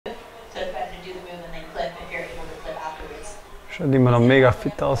Schaut immer noch mega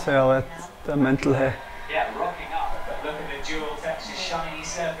fit aus, ja, der Mäntel, hey.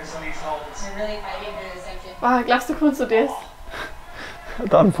 Glaubst du, kannst du das?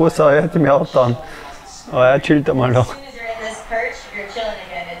 Dann Fuß auch, hätte ich mir auch getan. Aber er chillt einmal noch.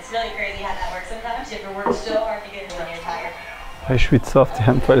 Ich schwitze auf die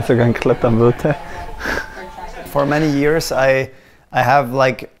Hand, weil ich so gern klettern würde. For many years I have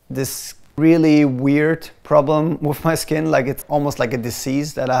like this really weird problem with my skin, like it's almost like a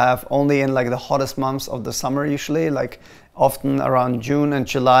disease that I have only in like the hottest months of the summer usually, like often around June and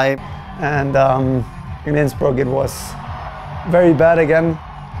July. And in Innsbruck it was very bad again.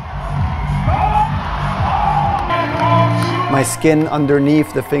 My skin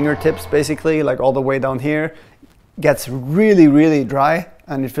underneath the fingertips, basically, like all the way down here, gets really, really dry,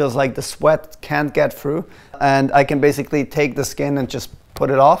 and it feels like the sweat can't get through. And I can basically take the skin and just put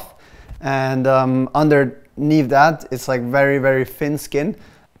it off. And underneath that, it's like very, very thin skin.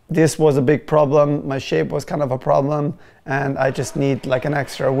 This was a big problem. My shape was kind of a problem, and I just need like an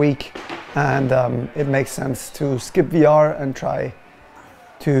extra week. And it makes sense to skip VR and try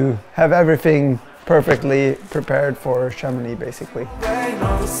to have everything perfectly prepared for Chamonix, basically.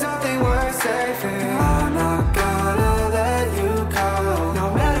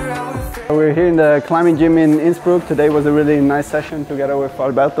 We're here in the climbing gym in Innsbruck. Today was a really nice session together with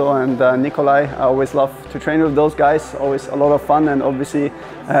Alberto and Nikolai. I always love to train with those guys, always a lot of fun, and obviously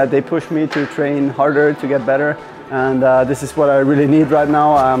they push me to train harder to get better. And this is what I really need right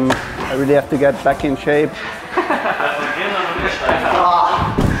now. I really have to get back in shape.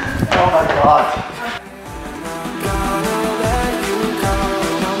 Oh my God.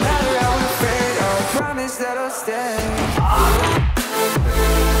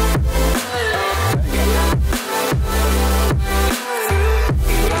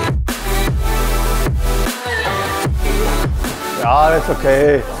 Yeah, that's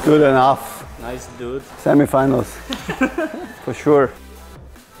okay. It's good enough. Nice dude. Semi-finals, for sure.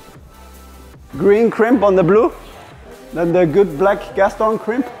 Green crimp on the blue, then the good black Gaston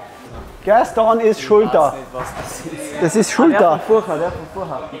crimp. Gaston is Schulter. Das ist Schulter. Der von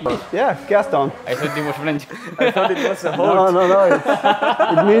vorher. Yeah, Gaston. I thought it was French. I thought it was a hold. No.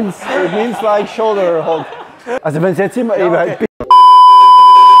 It means like shoulder hold. Also wenn es jetzt immer okay.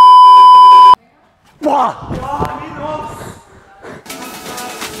 Boah!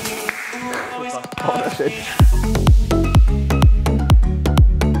 Oh, shit.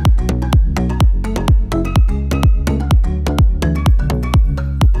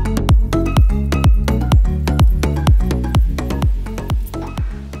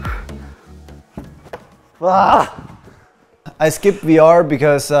 I skipped VR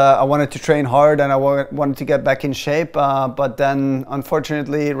because I wanted to train hard and I wanted to get back in shape, but then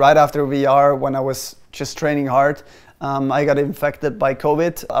unfortunately right after VR, when I was just training hard, I got infected by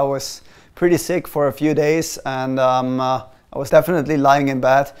COVID. I was pretty sick for a few days, and I was definitely lying in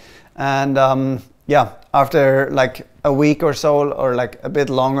bed. And yeah, after like a week or so, or like a bit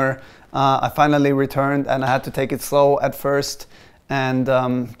longer, I finally returned, and I had to take it slow at first, and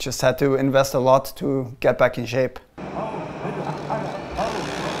just had to invest a lot to get back in shape.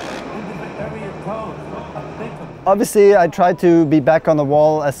 Obviously, I tried to be back on the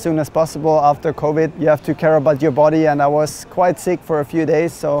wall as soon as possible after COVID. You have to care about your body, and I was quite sick for a few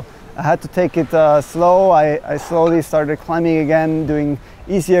days, so I had to take it slow. I slowly started climbing again, doing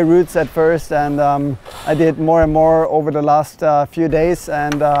easier routes at first, and I did more and more over the last few days,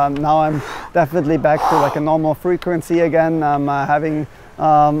 and now I'm definitely back to like a normal frequency again. I'm having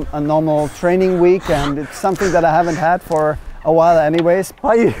a normal training week, and it's something that I haven't had for a while anyways.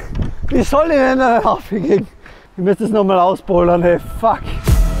 Wie soll ich denn aufgehen? Ich müsste es nochmal ausbouldern, hey, fuck.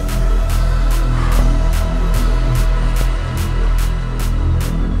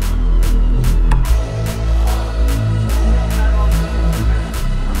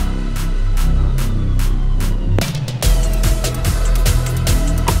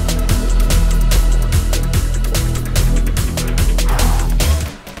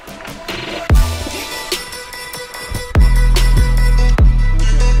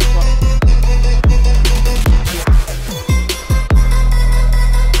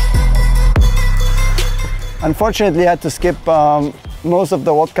 Unfortunately, I had to skip most of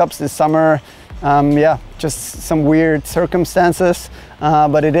the World Cups this summer. Yeah, just some weird circumstances,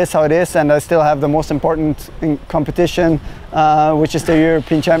 but it is how it is, and I still have the most important competition, which is the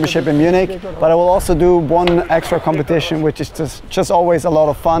European Championship in Munich. But I will also do one extra competition, which is just always a lot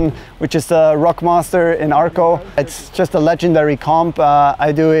of fun, which is the Rockmaster in Arco. It's just a legendary comp.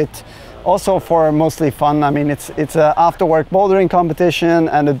 I do it also for mostly fun. I mean, it's a after-work bouldering competition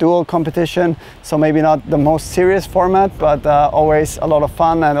and a dual competition, so maybe not the most serious format, but always a lot of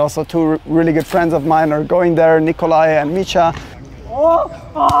fun. And also two really good friends of mine are going there, Nikolai and Misha.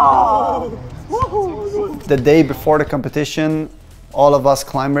 The day before the competition, all of us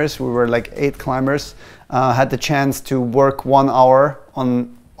climbers, we were like 8 climbers, had the chance to work 1 hour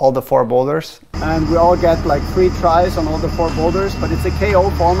on all the 4 boulders. And we all get like 3 tries on all the 4 boulders, but it's a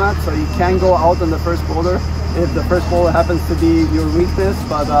KO format, so you can go out on the first boulder if the first boulder happens to be your weakness.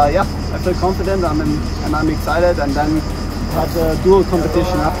 But yeah, I feel confident and I'm excited, and then have the dual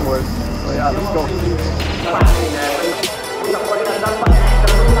competition afterwards. So yeah, let's go.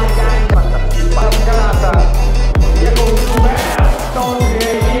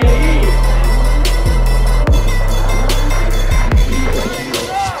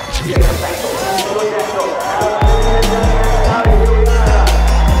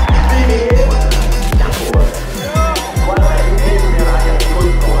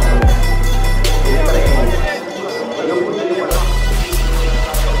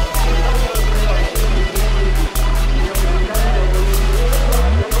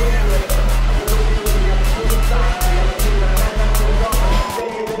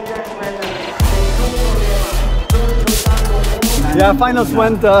 Yeah, finals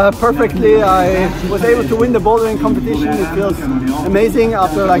went perfectly. I was able to win the bouldering competition. It feels amazing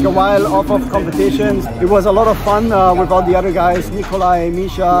after like a while off of competitions. It was a lot of fun with all the other guys, Nikolai,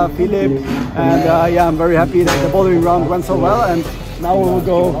 Misha, Philip, and yeah, I'm very happy that the bouldering round went so well. And now we will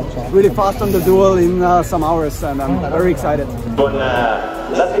go really fast on the dual in some hours, and I'm very excited.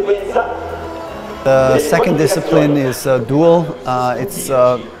 The second discipline is dual. It's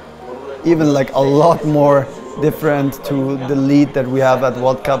even like a lot more different to the lead that we have at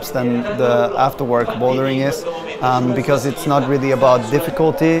World Cups than the after-work bouldering is, because it's not really about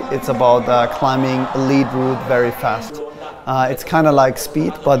difficulty, it's about climbing a lead route very fast. It's kind of like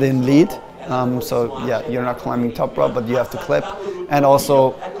speed, but in lead. So yeah, you're not climbing top rope, but you have to clip. And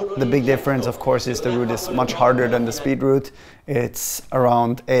also the big difference, of course, is the route is much harder than the speed route. It's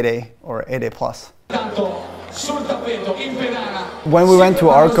around 8A or 8A plus. When we went to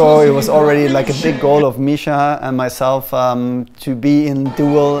Arco, it was already like a big goal of Misha and myself to be in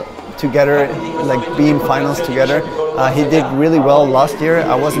dual together, like be in finals together. He did really well last year.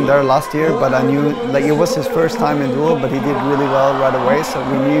 I wasn't there last year, but I knew like it was his first time in dual, but he did really well right away. So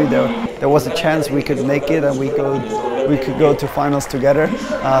we knew there was a chance we could make it and we could go to finals together.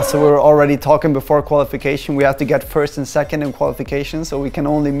 So we were already talking before qualification. We have to get first and second in qualification, so we can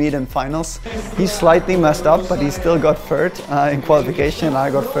only meet in finals. He slightly messed up, but he still got third in qualification, and I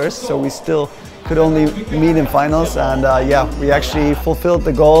got first, so we still could only meet in finals. And yeah, we actually fulfilled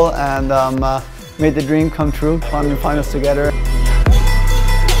the goal and made the dream come true, climbing finals together.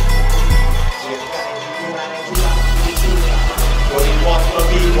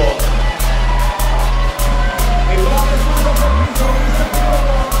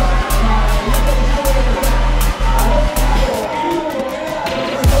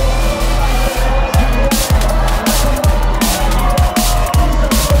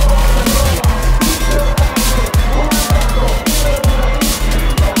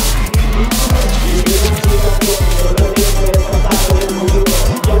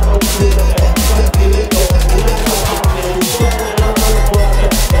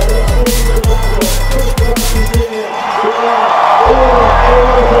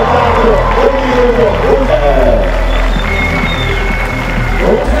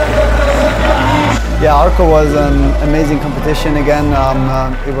 Yeah, Arco was an amazing competition again.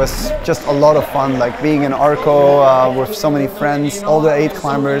 It was just a lot of fun, like being in Arco with so many friends. All the 8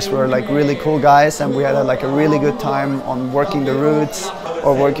 climbers were like really cool guys, and we had like a really good time on working the routes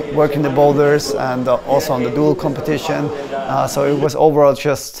or working the boulders, and also on the dual competition. So it was overall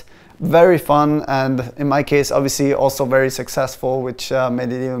just very fun, and in my case obviously also very successful, which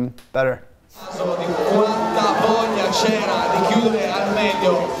made it even better.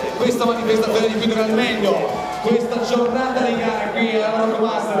 Questa manifestazione di chiudere al meglio questa giornata di gare qui alla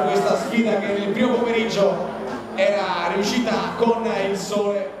Rockmaster, questa sfida che nel primo pomeriggio era riuscita con il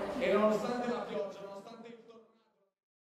sole e nonostante la pioggia.